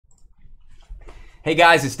Hey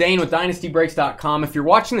guys, it's Dane with DynastyBreaks.com. If you're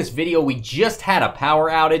watching this video, we just had a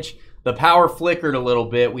power outage. The power flickered a little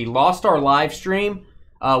bit. We lost our live stream.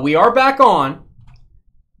 We are back on.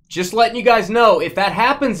 Just letting you guys know, if that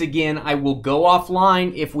happens again, I will go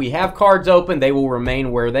offline. If we have cards open, they will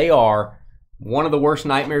remain where they are. One of the worst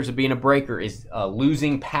nightmares of being a breaker is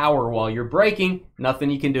losing power while you're breaking.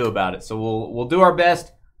 Nothing you can do about it. So we'll do our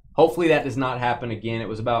best. Hopefully that does not happen again. It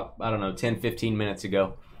was about, I don't know, 10, 15 minutes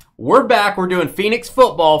ago. We're back. We're doing Phoenix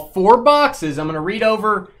football. 4 boxes. I'm going to read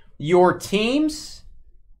over your teams,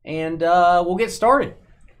 and we'll get started.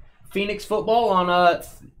 Phoenix football on,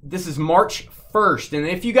 this is March 1st. And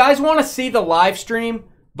if you guys want to see the live stream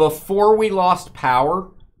before we lost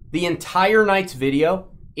power, the entire night's video,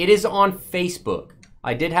 it is on Facebook.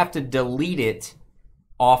 I did have to delete it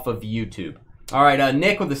off of YouTube. All right,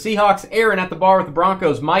 Nick with the Seahawks, Aaron at the bar with the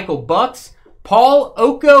Broncos, Michael Bucks, Paul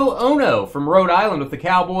Oko Ono from Rhode Island with the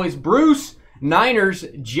Cowboys, Bruce Niners,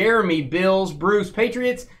 Jeremy Bills, Bruce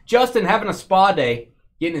Patriots, Justin having a spa day,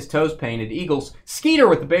 getting his toes painted, Eagles, Skeeter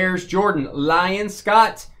with the Bears, Jordan Lions,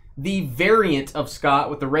 Scott the variant of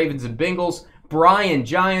Scott with the Ravens and Bengals, Brian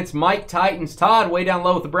Giants, Mike Titans, Todd way down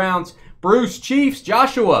low with the Browns, Bruce Chiefs,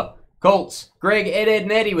 Joshua Colts, Greg Ed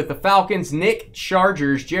Nettie with the Falcons, Nick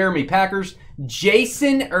Chargers, Jeremy Packers,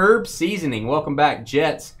 Jason Herb Seasoning, welcome back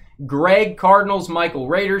Jets, Greg Cardinals, Michael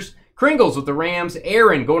Raiders, Kringles with the Rams,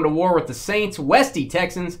 Aaron going to war with the Saints, Westy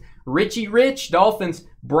Texans, Richie Rich Dolphins,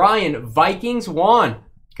 Brian Vikings, Juan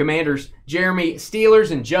Commanders, Jeremy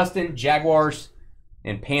Steelers, and Justin Jaguars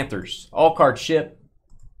and Panthers. All cards ship,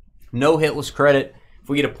 no hitless credit. If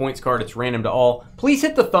we get a points card, it's random to all. Please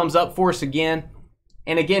hit the thumbs up for us again.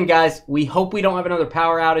 And again, guys, we hope we don't have another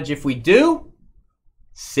power outage. If we do,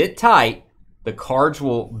 sit tight. The cards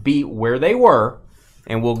will be where they were,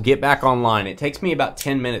 and we'll get back online. It takes me about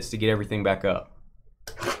 10 minutes to get everything back up.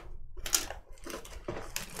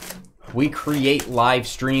 We create live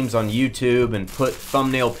streams on YouTube and put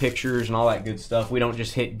thumbnail pictures and all that good stuff. We don't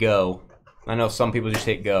just hit go. I know some people just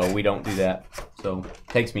hit go. We don't do that. So it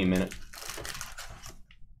takes me a minute.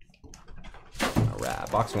 All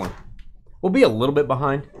right, box 1. We'll be a little bit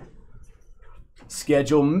behind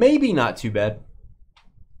schedule. Maybe not too bad.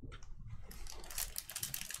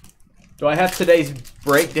 Do I have today's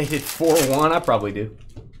break dated 4/1? I probably do.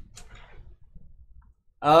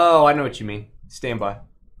 Oh, I know what you mean. Stand by.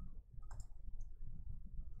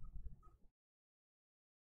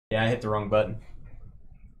 Yeah, I hit the wrong button.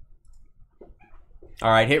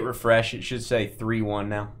 All right, hit refresh. It should say 3/1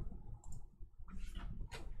 now.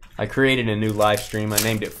 I created a new live stream. I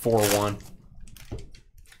named it 4/1.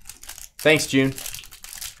 Thanks, June.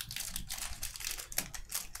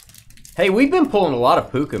 Hey, we've been pulling a lot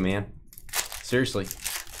of Puka, man. Seriously.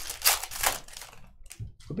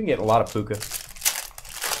 We've been getting a lot of Puka.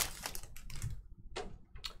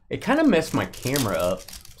 It kind of messed my camera up.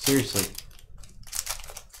 Seriously.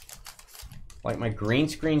 Like my green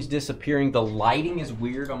screen's disappearing. The lighting is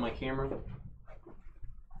weird on my camera.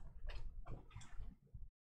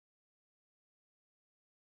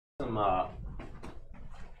 Some,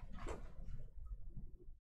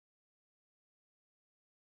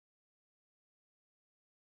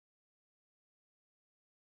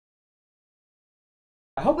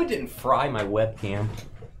 I hope it didn't fry my webcam.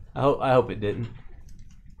 I hope it didn't.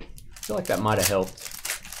 I feel like that might have helped.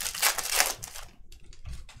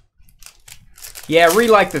 Yeah,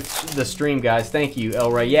 re-like the stream, guys. Thank you,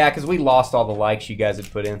 El Ray. Yeah, because we lost all the likes you guys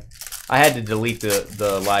had put in. I had to delete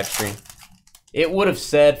the live stream. It would have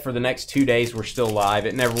said for the next 2 days we're still live.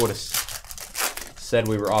 It never would have said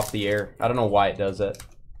we were off the air. I don't know why it does that.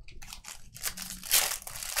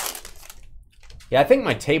 Yeah, I think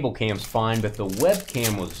my table cam's fine, but the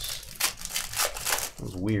webcam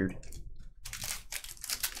was weird.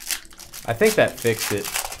 I think that fixed it.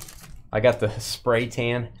 I got the spray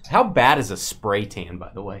tan. How bad is a spray tan,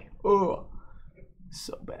 by the way? Oh,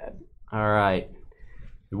 so bad. All right.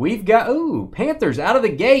 We've got, ooh, Panthers out of the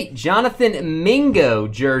gate. Jonathan Mingo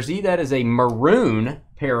jersey. That is a maroon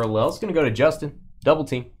parallel. It's going to go to Justin. Double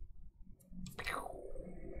team.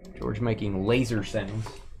 George making laser sounds.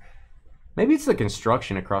 Maybe it's the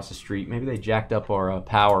construction across the street. Maybe they jacked up our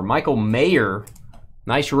power. Michael Mayer.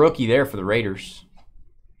 Nice rookie there for the Raiders.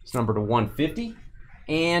 It's numbered to 150.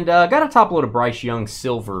 And got a top load of Bryce Young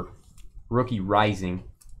silver. Rookie Rising.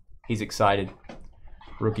 He's excited.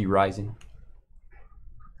 Rookie Rising.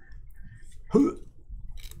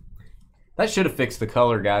 That should have fixed the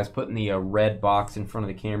color, guys. Putting the red box in front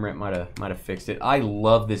of the camera, it might have fixed it. I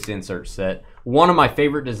love this insert set. One of my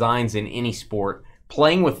favorite designs in any sport.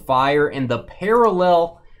 Playing with fire and the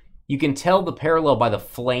parallel You can tell the parallel by the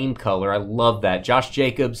flame color. I love that. Josh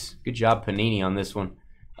Jacobs, good job Panini on this one.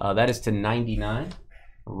 That is to 99.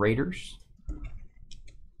 Raiders.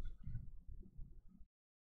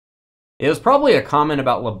 It was probably a comment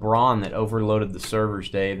about LeBron that overloaded the servers,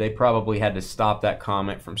 Dave. They probably had to stop that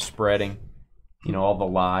comment from spreading, you know, all the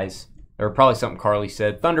lies. There were probably something Carly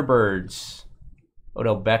said. Thunderbirds.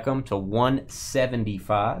 Odell Beckham to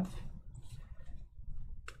 175.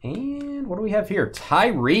 And what do we have here?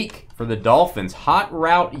 Tyreek for the Dolphins. Hot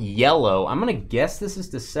Route Yellow. I'm going to guess this is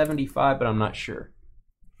to 75, but I'm not sure.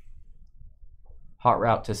 Hot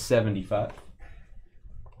Route to 75.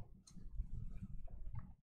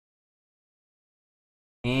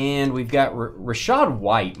 And we've got Rashad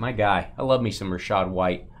White, my guy. I love me some Rashad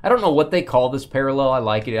White. I don't know what they call this parallel. I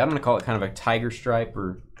like it. I'm going to call it kind of a tiger stripe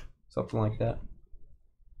or something like that.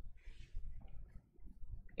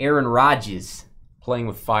 Aaron Rodgers, playing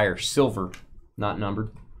with fire. Silver, not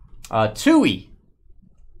numbered. Tui,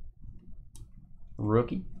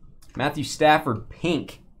 rookie. Matthew Stafford,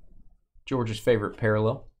 pink. George's favorite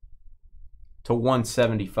parallel. To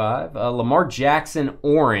 175. Lamar Jackson,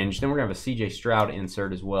 orange. Then we're going to have a CJ Stroud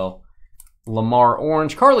insert as well. Lamar,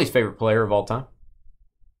 orange. Carly's favorite player of all time.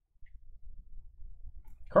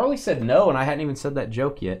 Carly said no, and I hadn't even said that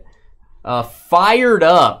joke yet. Fired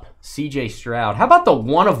up, CJ Stroud. How about the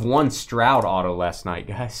 1-of-1 Stroud auto last night,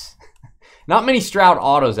 guys? Not many Stroud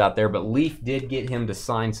autos out there, but Leaf did get him to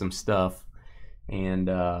sign some stuff. And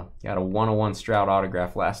got a 1-of-1 Stroud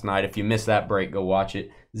autograph last night. If you missed that break, go watch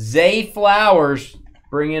it. Zay Flowers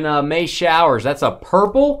bringing May Showers. That's a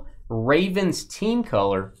purple Ravens team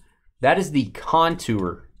color. That is the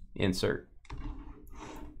contour insert.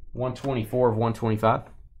 124 of 125.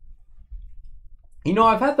 You know,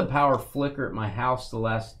 I've had the power flicker at my house the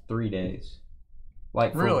last 3 days.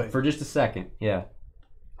 Like really? For just a second, yeah.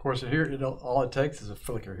 Of course, here all it takes is a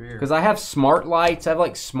flicker here. Because I have smart lights. I have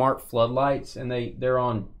like smart floodlights, and they're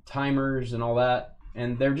on timers and all that,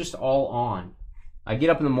 and they're just all on. I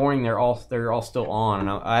get up in the morning, they're all still on, and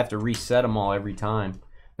I have to reset them all every time.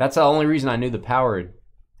 That's the only reason I knew the power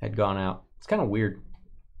had gone out. It's kind of weird.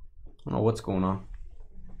 I don't know what's going on.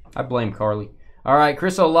 I blame Carly. All right,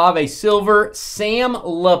 Chris Olave, silver. Sam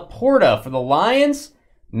Laporta for the Lions.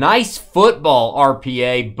 Nice football,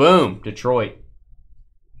 RPA. Boom, Detroit.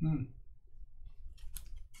 Here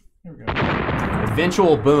we go.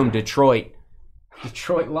 Eventual boom, Detroit.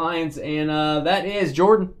 Detroit Lions, and that is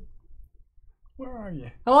Jordan. Where are you?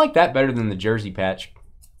 I like that better than the jersey patch.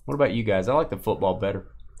 What about you guys? I like the football better.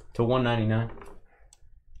 To 199.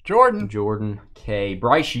 Jordan K.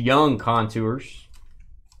 Bryce Young contours.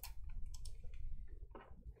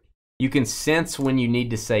 You can sense when you need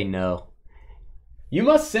to say no. You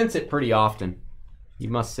must sense it pretty often.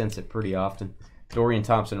 Dorian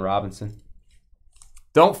Thompson-Robinson.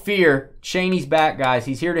 Don't fear. Cheney's back, guys.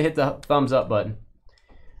 He's here to hit the thumbs up button.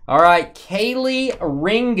 All right, Kaylee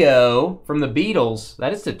Ringo from the Beatles.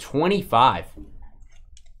 That is to 25.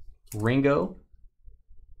 Ringo.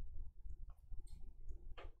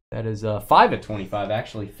 That is 5 of 25,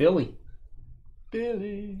 actually.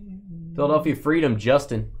 Philadelphia Freedom,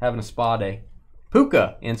 Justin, having a spa day.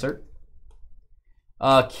 Puka, insert.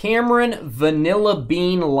 Cameron Vanilla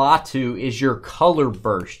Bean Latu is your color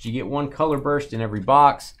burst. You get one color burst in every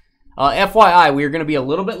box. FYI, we are going to be a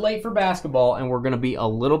little bit late for basketball, and we're going to be a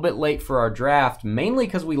little bit late for our draft, mainly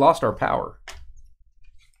because we lost our power.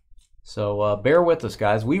 So bear with us,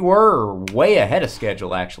 guys. We were way ahead of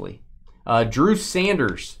schedule, actually. Drew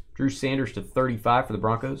Sanders. Drew Sanders to 35 for the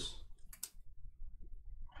Broncos.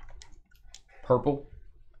 Purple.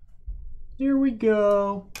 Here we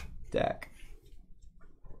go. Dak.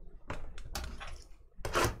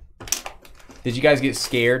 Did you guys get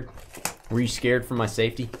scared? Were you scared for my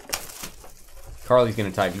safety? Carly's going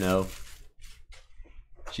to type no.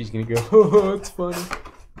 She's going to go, oh, it's funny.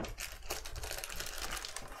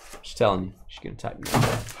 She's telling you. She's going to type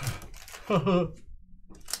no.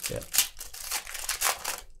 Yeah.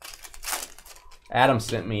 Adam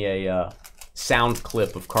sent me a sound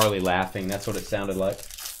clip of Carly laughing. That's what it sounded like.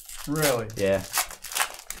 Really? Yeah.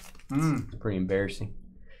 Pretty embarrassing.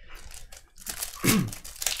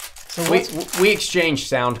 So we exchange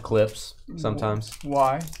sound clips sometimes.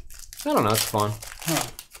 Why? I don't know. It's fun. Huh.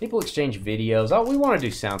 People exchange videos. Oh, we want to do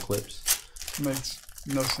sound clips. Makes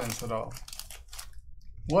no sense at all.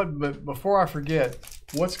 But before I forget,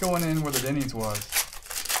 what's going in where the Denny's was?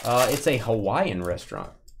 It's a Hawaiian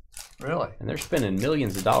restaurant. Really? And they're spending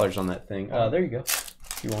millions of dollars on that thing. There you go.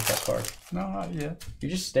 If you want that card. No, not yet. You're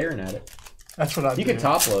just staring at it. That's what I do. You can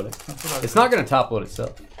top load it. That's what I It's not going to top load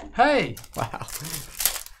itself. Hey! Wow.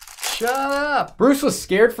 Shut up. Bruce was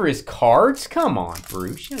scared for his cards? Come on,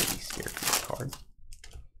 Bruce. You don't be scared for his cards.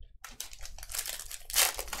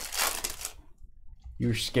 You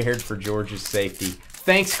were scared for George's safety.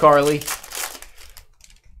 Thanks, Carly.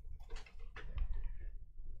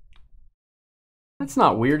 That's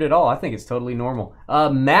not weird at all. I think it's totally normal.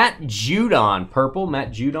 Matt Judon, purple.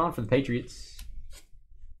 Matt Judon for the Patriots.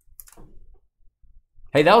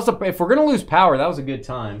 Hey, that was if we're gonna lose power, that was a good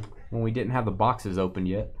time when we didn't have the boxes opened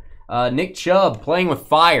yet. Nick Chubb playing with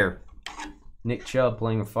fire. Nick Chubb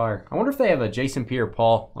playing with fire. I wonder if they have a Jason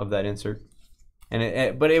Pierre-Paul of that insert,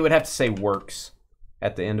 but it would have to say works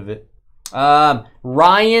at the end of it. Ryan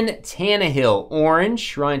Tannehill,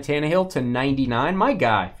 orange. Ryan Tannehill to 99. My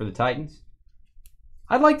guy for the Titans.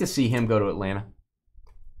 I'd like to see him go to Atlanta.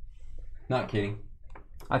 Not kidding.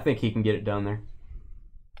 I think he can get it done there.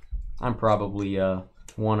 I'm probably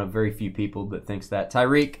one of very few people that thinks that.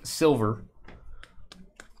 Tyreek Silver.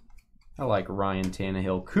 I like Ryan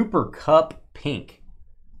Tannehill. Cooper Kupp pink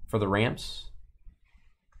for the Rams.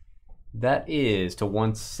 That is to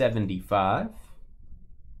 175.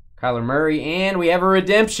 Kyler Murray, and we have a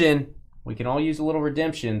redemption. We can all use a little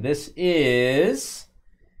redemption. This is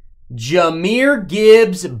Jahmyr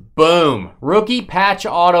Gibbs, boom. Rookie patch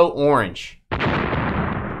auto orange.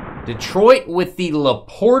 Detroit with the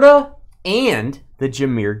Laporta and the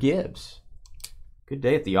Jahmyr Gibbs. Good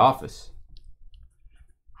day at the office.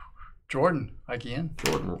 Jordan, again.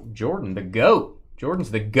 Jordan, the GOAT.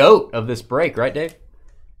 Jordan's the GOAT of this break, right, Dave?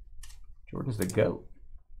 Jordan's the GOAT.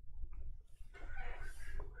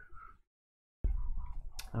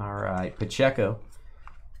 All right, Pacheco.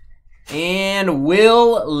 And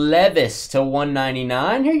Will Levis to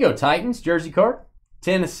 199. Here you go, Titans. Jersey card.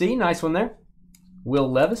 Tennessee. Nice one there.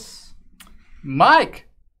 Will Levis. Mike.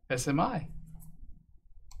 SMI.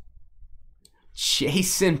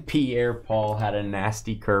 Jason Pierre-Paul had a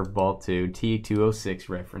nasty curveball, too. T206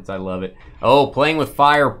 reference. I love it. Oh, playing with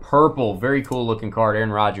fire. Purple. Very cool looking card.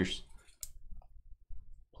 Aaron Rodgers.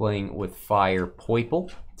 Playing with fire.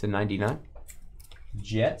 Poiple to 99.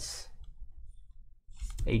 Jets.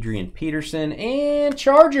 Adrian Peterson. And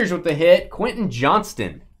Chargers with the hit. Quentin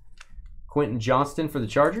Johnston. Quentin Johnston for the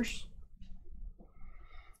Chargers.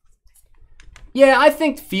 Yeah, I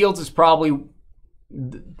think Fields is probably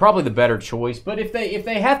the better choice. But if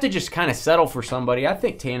they have to just kind of settle for somebody, I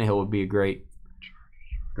think Tannehill would be a great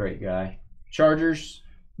guy. Chargers.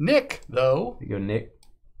 Nick, though. There you go, Nick.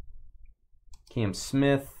 Cam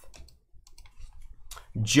Smith.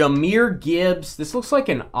 Jahmyr Gibbs. This looks like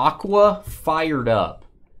an Aqua Fired Up.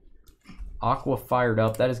 Aqua Fired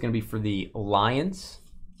Up. That is going to be for the Lions.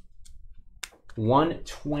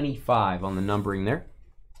 125 on the numbering there.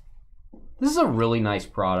 This is a really nice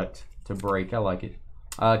product to break. I like it.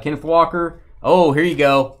 Kenneth Walker. Oh, here you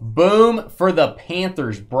go. Boom for the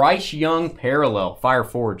Panthers. Bryce Young parallel. Fire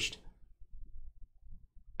Forged.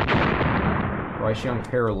 Bryce Young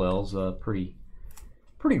parallels pretty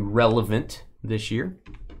relevant this year.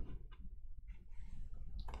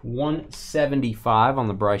 175 on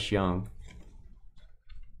the Bryce Young.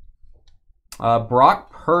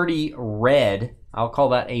 Brock Purdy red. I'll call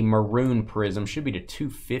that a maroon prism. Should be to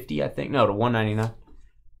 250, I think. No, to 199.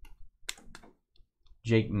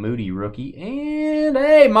 Jake Moody rookie. And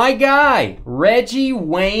hey, my guy, Reggie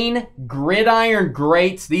Wayne Gridiron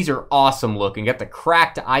Greats. These are awesome looking. Got the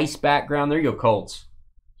cracked ice background. There you go, Colts.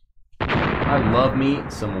 I love me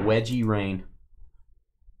some wedgie rain.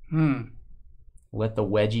 Let the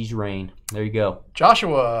wedgies rain. There you go.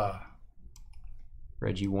 Joshua.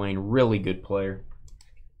 Reggie Wayne, really good player.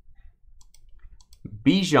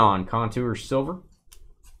 Bijan Contour Silver.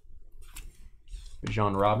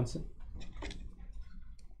 Bijan Robinson.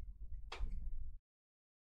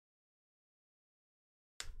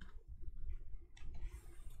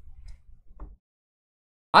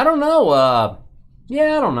 I don't know.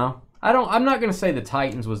 Yeah, I don't know. I'm not going to say the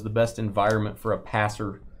Titans was the best environment for a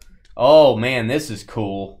passer. Oh, man, this is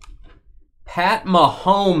cool. Pat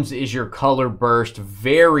Mahomes is your color burst.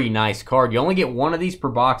 Very nice card. You only get one of these per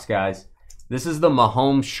box, guys. This is the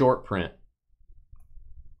Mahomes short print.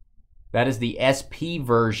 That is the SP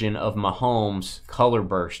version of Mahomes color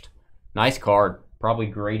burst. Nice card. Probably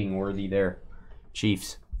grading worthy there.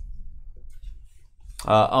 Chiefs.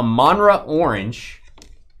 Amonra Orange.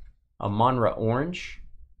 Amonra Orange.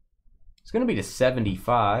 It's going to be to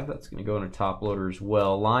 75. That's going to go in a top loader as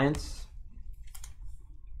well. Lions.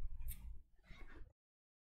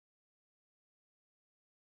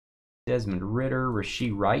 Desmond Ritter.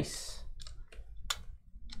 Rashee Rice.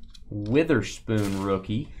 Witherspoon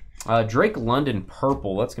rookie. Drake London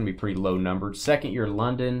purple. That's going to be pretty low numbered. Second year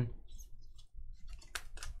London.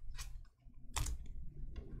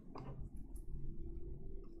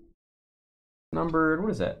 numbered,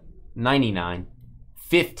 what is that? 99.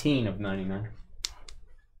 15 of 99.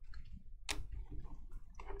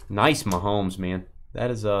 Nice Mahomes, man. That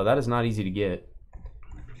is not easy to get.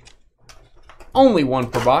 Only one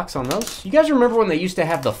per box on those. You guys remember when they used to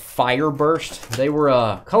have the Fire Burst? They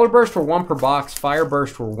were Color Burst were 1 per box, Fire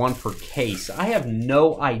Burst were 1 per case. I have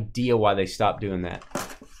no idea why they stopped doing that.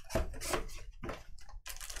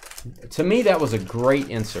 To me, that was a great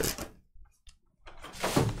insert.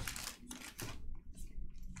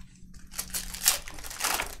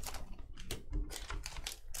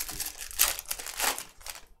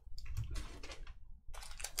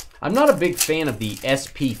 I'm not a big fan of the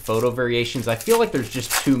SP photo variations. I feel like there's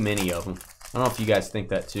just too many of them. I don't know if you guys think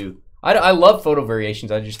that too. I love photo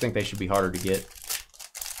variations. I just think they should be harder to get.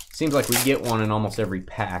 Seems like we get one in almost every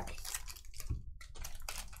pack.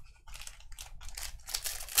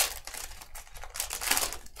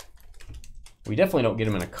 We definitely don't get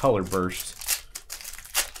them in a color burst.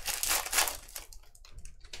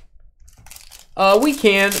 We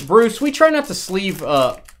can. Bruce, we try not to sleeve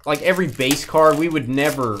like every base card. We would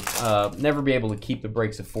never be able to keep the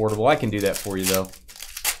breaks affordable. I can do that for you though.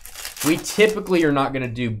 We typically are not going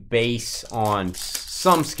to do base on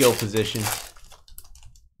some skill position.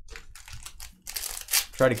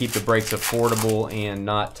 Try to keep the breaks affordable and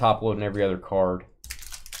not top loading every other card.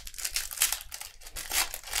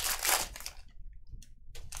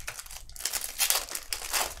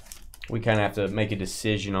 We kind of have to make a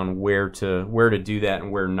decision on where to do that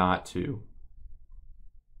and where not to.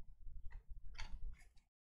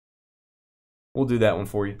 We'll do that one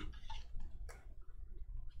for you.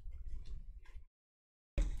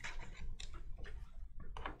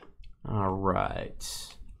 All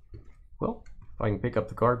right. Well, if I can pick up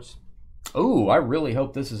the cards. Oh, I really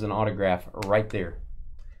hope this is an autograph right there.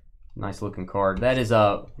 Nice looking card. That is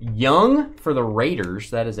a Young for the Raiders.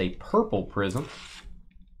 That is a purple prism.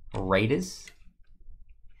 Raiders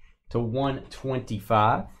to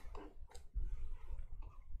 125.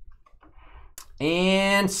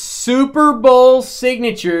 And Super Bowl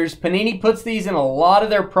signatures. Panini puts these in a lot of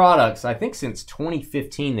their products. I think since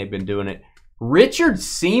 2015 they've been doing it. Richard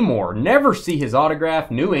Seymour. Never see his autograph.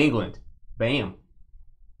 New England. Bam.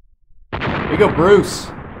 Here you go, Bruce.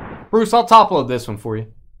 Bruce, I'll top load this one for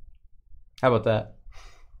you. How about that?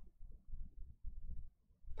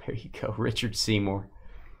 There you go, Richard Seymour.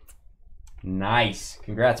 Nice.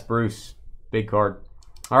 Congrats, Bruce. Big card.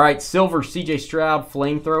 All right, silver CJ Stroud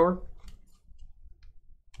Flamethrower.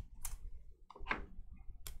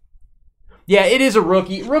 Yeah, it is a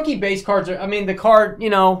rookie. Rookie base cards are, I mean, the card, you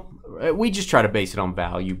know, we just try to base it on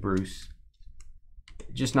value, Bruce.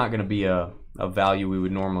 Just not going to be a value we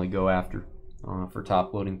would normally go after for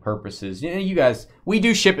top loading purposes. You know, you guys, we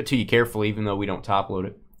do ship it to you carefully, even though we don't top load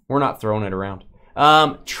it. We're not throwing it around.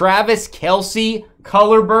 Travis Kelce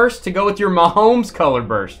Color Burst to go with your Mahomes Color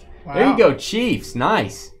Burst. Wow. There you go, Chiefs.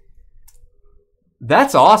 Nice.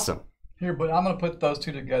 That's awesome. Here, but I'm going to put those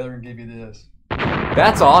two together and give you this.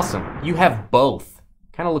 That's awesome. You have both.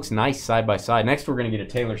 Kind of looks nice side by side. Next, we're going to get a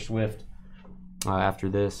Taylor Swift after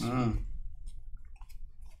this.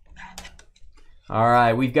 All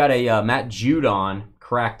right, we've got a Matt Judon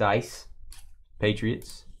Cracked Ice.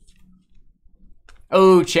 Patriots.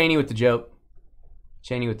 Oh, Chaney with the joke.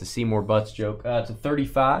 Chaney with the Seymour Butts joke. To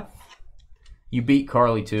 35. You beat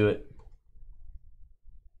Carly to it.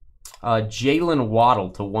 Jalen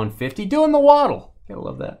Waddle to 150. Doing the Waddle. Gotta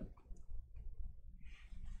love that.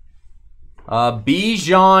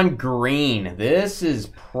 Bijan Green. This is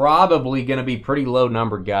probably going to be pretty low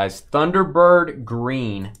numbered, guys. Thunderbird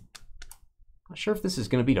Green. Not sure if this is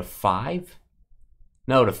going to be to 5.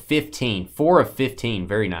 No, to 15. 4 of 15.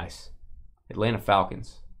 Very nice. Atlanta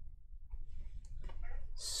Falcons.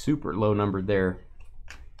 Super low numbered there.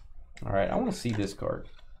 All right, I want to see this card.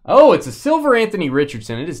 Oh, it's a silver Anthony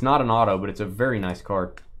Richardson. It is not an auto, but it's a very nice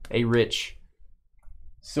card. A rich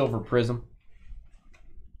silver prism.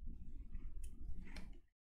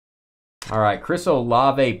 All right, Chris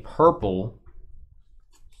Olave purple.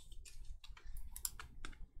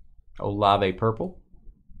 Olave purple.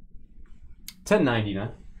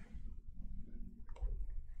 $10.99.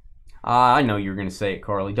 I know you're going to say it,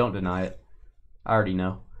 Carly. Don't deny it. I already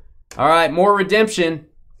know. All right, more redemption.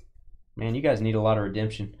 Man, you guys need a lot of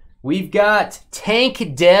redemption. We've got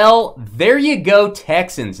Tank Dell. There you go,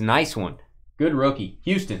 Texans. Nice one. Good rookie.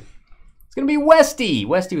 Houston. It's going to be Westy.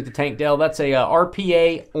 Westy with the Tank Dell. That's a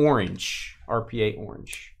RPA orange. RPA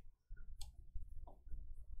orange.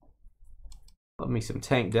 Love me some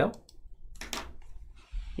Tank Dell.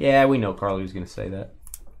 Yeah, we know Carly was going to say that.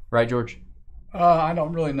 Right, George? I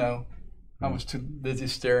don't really know. I was too busy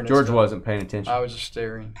staring at George stuff. wasn't paying attention. I was just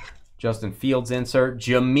staring. Justin Fields insert.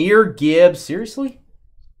 Jahmyr Gibbs. Seriously?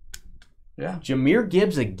 Yeah. Jahmyr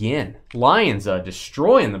Gibbs again. Lions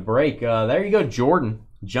destroying the break. There you go, Jordan.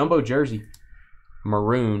 Jumbo jersey.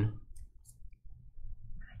 Maroon.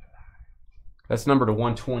 That's number to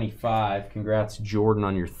 125. Congrats, Jordan,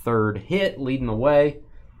 on your third hit, leading the way.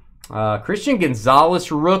 Christian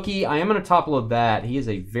Gonzalez, rookie. I am going to top load that. He is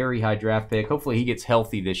a very high draft pick. Hopefully he gets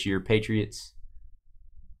healthy this year. Patriots,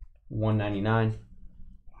 199.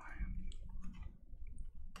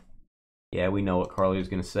 Yeah, we know what Carly was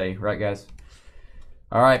going to say. Right, guys?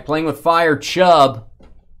 All right, playing with fire, Chubb.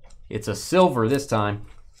 It's a silver this time.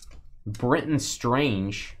 Brenton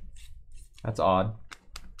Strange. That's odd.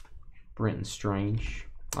 Brenton Strange.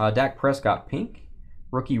 Dak Prescott, pink.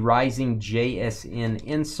 Rookie Rising JSN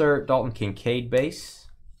insert. Dalton Kincaid base.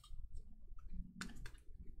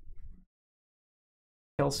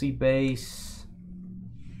 Kelsey base.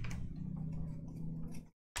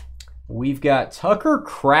 We've got Tucker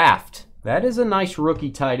Kraft. That is a nice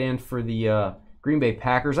rookie tight end for the Green Bay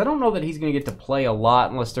Packers. I don't know that he's going to get to play a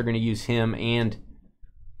lot unless they're going to use him and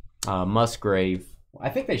Musgrave. I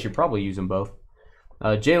think they should probably use them both.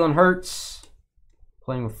 Jalen Hurts,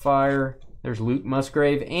 playing with fire. There's Luke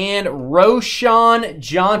Musgrave. And Roshan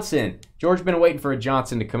Johnson. George's been waiting for a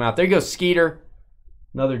Johnson to come out. There you go, Skeeter.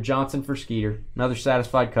 Another Johnson for Skeeter. Another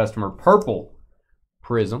satisfied customer. Purple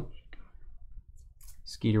Prism.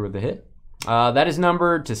 Skeeter with the hit. That is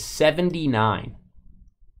numbered to 79.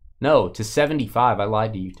 No, to 75. I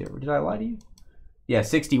lied to you, too. Did I lie to you? Yeah,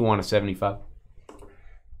 61 of 75.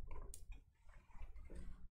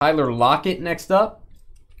 Tyler Lockett next up.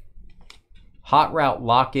 Hot Route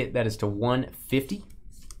Lockett, that is to 150.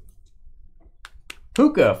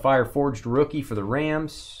 Puka, Fire Forged rookie for the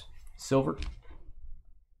Rams. Silver.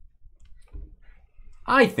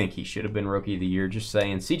 I think he should have been Rookie of the Year, just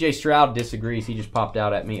saying. CJ Stroud disagrees. He just popped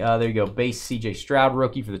out at me. There you go. Base CJ Stroud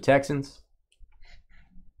rookie for the Texans.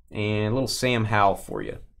 And a little Sam Howell for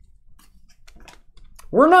you.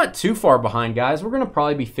 We're not too far behind, guys. We're going to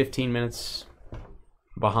probably be 15 minutes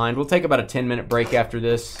behind. We'll take about a 10-minute break after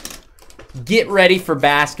this. Get ready for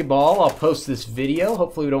basketball. I'll post this video.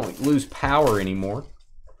 Hopefully we don't lose power anymore.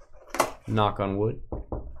 Knock on wood.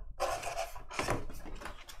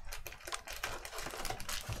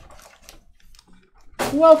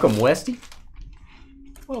 Welcome, Westy.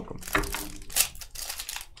 Welcome.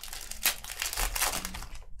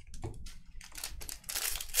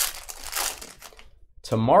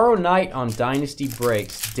 Tomorrow night on Dynasty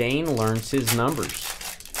Breaks, Dane learns his numbers.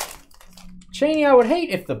 Cheney, I would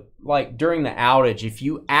hate if during the outage, if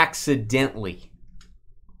you accidentally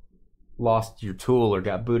lost your tool or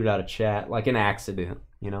got booted out of chat, like an accident,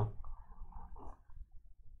 you know?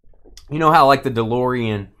 You know how like the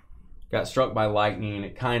DeLorean got struck by lightning and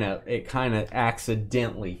it kind of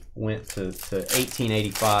accidentally went to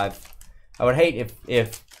 1885. I would hate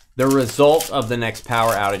if the result of the next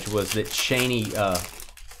power outage was that Cheney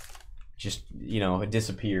just, had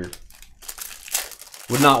disappeared.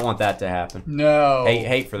 Would not want that to happen. No.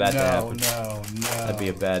 Hate for that to happen. No. That'd be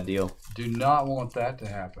a bad deal. Do not want that to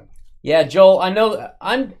happen. Yeah, Joel, I know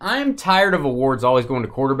I'm tired of awards always going to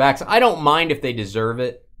quarterbacks. I don't mind if they deserve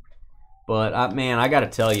it. But, man, I got to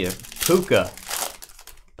tell you,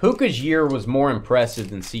 Puka's year was more impressive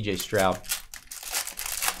than C.J. Stroud.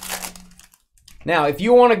 Now, if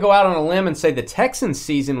you want to go out on a limb and say the Texans'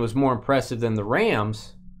 season was more impressive than the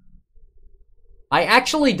Rams, I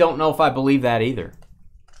actually don't know if I believe that either.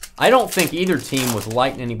 I don't think either team was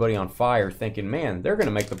lighting anybody on fire thinking, man, they're going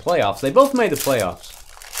to make the playoffs. They both made the playoffs.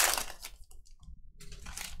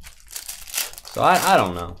 So I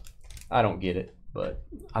don't know. I don't get it. But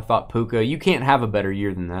I thought Puka, you can't have a better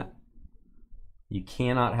year than that. You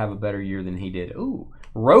cannot have a better year than he did. Ooh.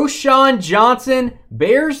 Roshan Johnson.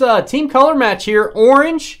 Bears team color match here.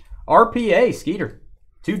 Orange. RPA. Skeeter.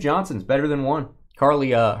 2 Johnsons. Better than 1.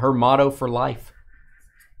 Carly, her motto for life.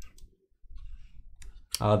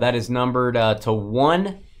 That is numbered to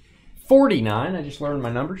 149. I just learned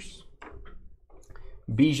my numbers.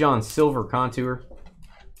 Bijan Silver Contour.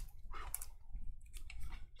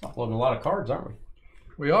 Uploading a lot of cards, aren't we?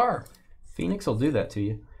 We are. Phoenix will do that to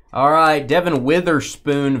you. All right, Devin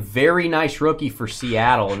Witherspoon, very nice rookie for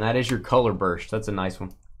Seattle, and that is your color burst. That's a nice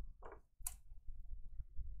one.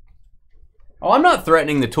 Oh, I'm not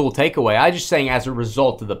threatening the tool takeaway. I'm just saying as a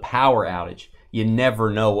result of the power outage, you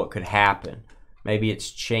never know what could happen. Maybe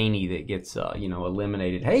it's Cheney that gets,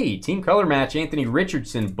 eliminated. Hey, team color match, Anthony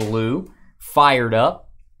Richardson, blue, fired up.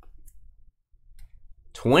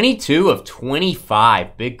 22 of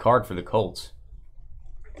 25. Big card for the Colts.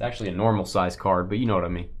 It's actually a normal size card, but you know what I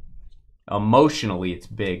mean. Emotionally, it's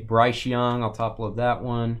big. Bryce Young, I'll top load that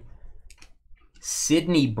one.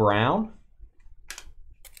 Sidney Brown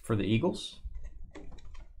for the Eagles.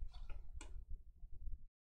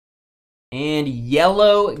 And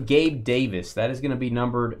yellow Gabe Davis. That is going to be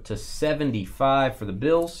numbered to 75 for the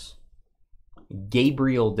Bills.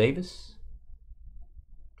 Gabriel Davis.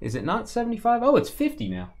 Is it not 75? Oh, it's 50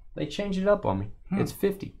 now. They changed it up on me. It's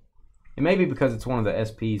 50. It may be because it's one of the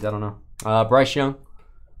SPs. I don't know. Bryce Young.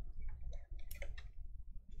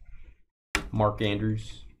 Mark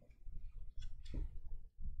Andrews.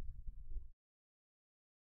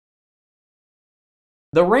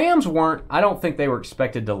 The Rams weren't, I don't think they were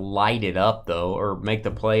expected to light it up, though, or make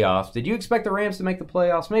the playoffs. Did you expect the Rams to make the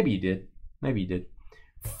playoffs? Maybe you did. Maybe you did.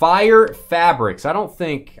 Fire Fabrics.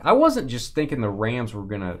 I wasn't just thinking the Rams were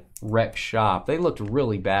going to wreck shop. They looked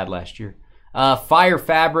really bad last year. Fire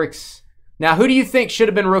Fabrics. Now, who do you think should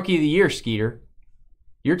have been Rookie of the Year, Skeeter?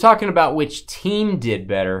 You're talking about which team did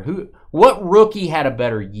better. What rookie had a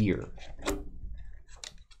better year?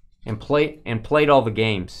 And played all the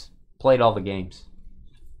games. Played all the games.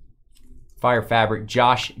 Fire Fabric,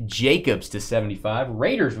 Josh Jacobs to 75.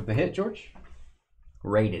 Raiders with the hit, George.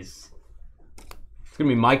 Raiders. It's going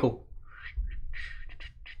to be Michael.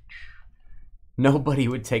 Nobody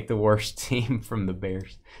would take the worst team from the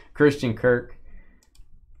Bears. Christian Kirk.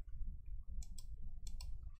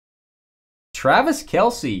 Travis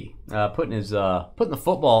Kelce putting the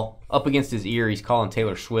football up against his ear. He's calling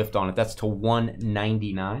Taylor Swift on it. That's to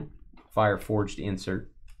 199. Fire Forged insert.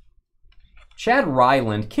 Chad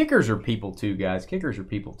Ryland. Kickers are people too, guys. Kickers are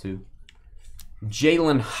people too.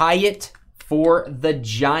 Jalen Hyatt for the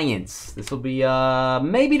Giants. This will be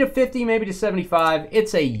maybe to 50, maybe to 75.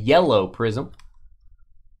 It's a yellow prism.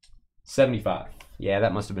 75. Yeah,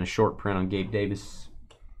 that must have been a short print on Gabe Davis.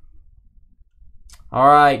 All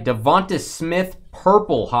right, Devonta Smith,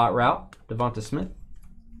 purple hot route. Devonta Smith.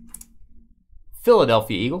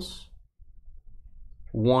 Philadelphia Eagles.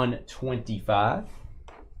 125.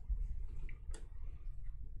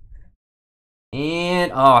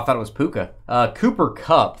 And, oh, I thought it was Puka. Cooper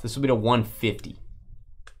Kupp. This will be to 150.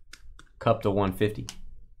 Kupp to 150.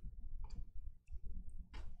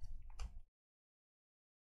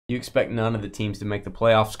 You expect none of the teams to make the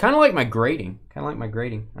playoffs. Kind of like my grading.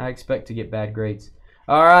 I expect to get bad grades.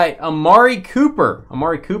 All right, Amari Cooper.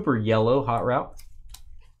 Amari Cooper, yellow, hot route.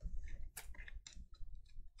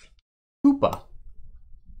 Koopa.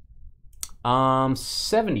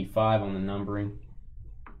 75 on the numbering.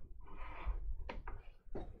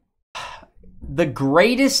 The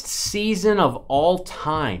greatest season of all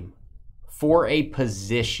time for a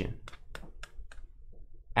position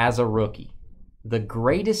as a rookie. The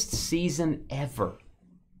greatest season ever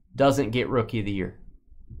doesn't get Rookie of the Year.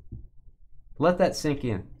 Let that sink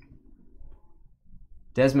in.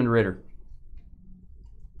 Desmond Ridder.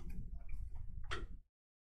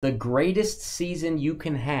 The greatest season you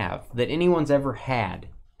can have that anyone's ever had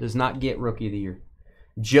does not get Rookie of the Year.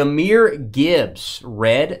 Jahmyr Gibbs,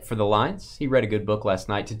 red for the Lions. He read a good book last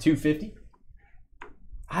night to 250.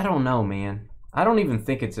 I don't know, man. I don't even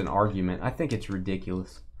think it's an argument. I think it's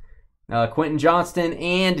ridiculous. Quentin Johnston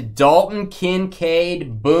and Dalton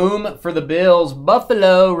Kincaid. Boom for the Bills.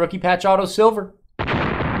 Buffalo, rookie patch auto silver.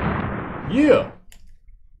 Yeah.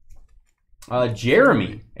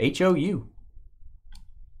 Jeremy, H-O-U.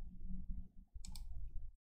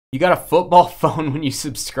 You got a football phone when you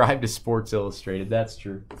subscribe to Sports Illustrated. That's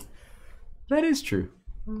true. That is true.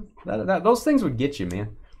 Those things would get you,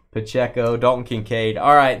 man. Pacheco, Dalton Kincaid.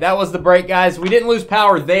 All right, that was the break, guys. We didn't lose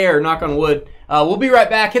power there, knock on wood. We'll be right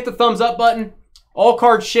back. Hit the thumbs up button. All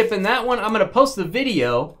cards shipping. That one, I'm going to post the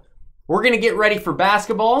video. We're going to get ready for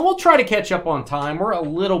basketball, and we'll try to catch up on time. We're a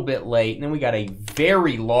little bit late, and then we got a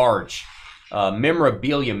very large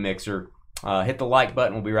memorabilia mixer. Hit the like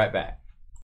button. We'll be right back.